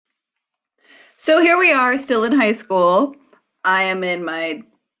So here we are, still in high school. I am in my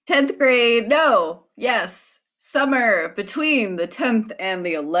 10th grade. No, yes, summer between the 10th and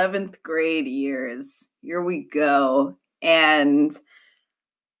the 11th grade years. Here we go. And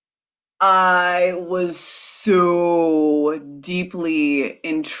I was so deeply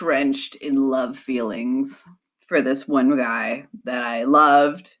entrenched in love feelings for this one guy that I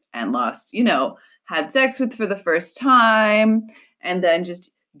loved and lost, had sex with for the first time, and then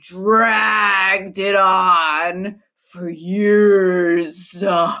just dragged it on for years.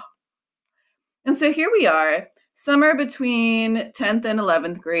 And so here we are, summer between 10th and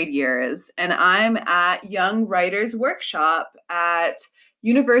 11th grade years, and I'm at Young Writers Workshop at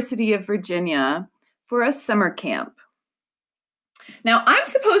University of Virginia for a summer camp. Now, I'm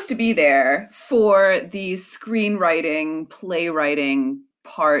supposed to be there for the screenwriting, playwriting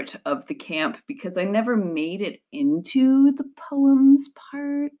part of the camp because I never made it into the poems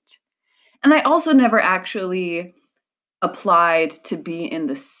part. And I also never actually applied to be in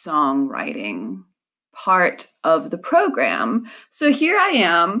the songwriting part of the program. So here I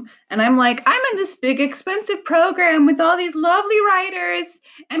am, and I'm like, I'm in this big expensive program with all these lovely writers,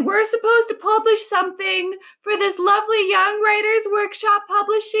 and we're supposed to publish something for this lovely Young Writers Workshop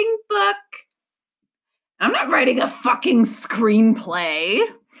publishing book. I'm not writing a fucking screenplay.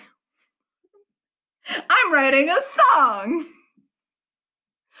 I'm writing a song.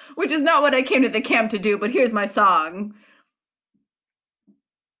 Which is not what I came to the camp to do, but here's my song.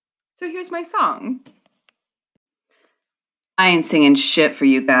 So here's my song. I ain't singing shit for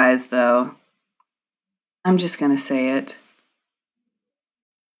you guys, though. I'm just gonna say it.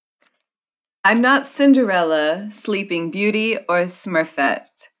 I'm not Cinderella, Sleeping Beauty, or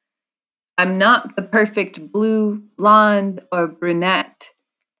Smurfette. I'm not the perfect blue, blonde, or brunette.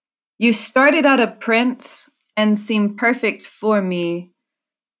 You started out a prince and seemed perfect for me.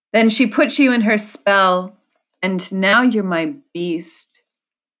 Then she put you in her spell, and now you're my beast.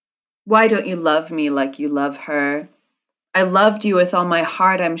 Why don't you love me like you love her? I loved you with all my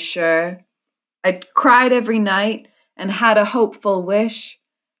heart, I'm sure. I cried every night and had a hopeful wish,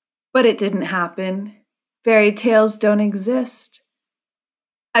 but it didn't happen. Fairy tales don't exist.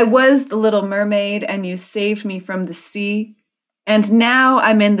 I was the little mermaid and you saved me from the sea, and now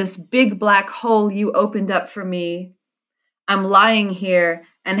I'm in this big black hole you opened up for me. I'm lying here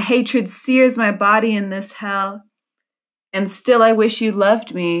and hatred sears my body in this hell, and still I wish you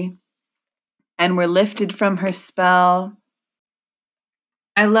loved me and were lifted from her spell.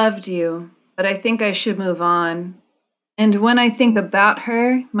 I loved you, but I think I should move on. And when I think about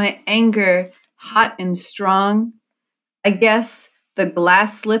her, my anger, hot and strong, I guess the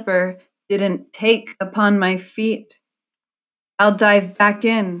glass slipper didn't take upon my feet. I'll dive back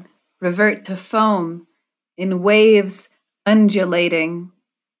in, revert to foam, in waves undulating.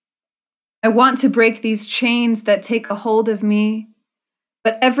 I want to break these chains that take a hold of me,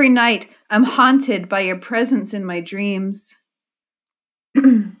 but every night I'm haunted by your presence in my dreams.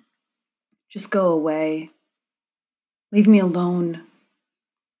 Just go away. Leave me alone.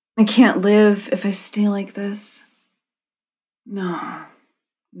 I can't live if I stay like this. No.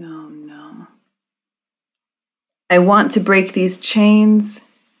 I want to break these chains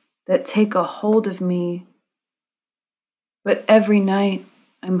that take a hold of me, but every night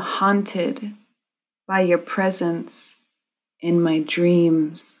I'm haunted by your presence in my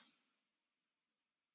dreams.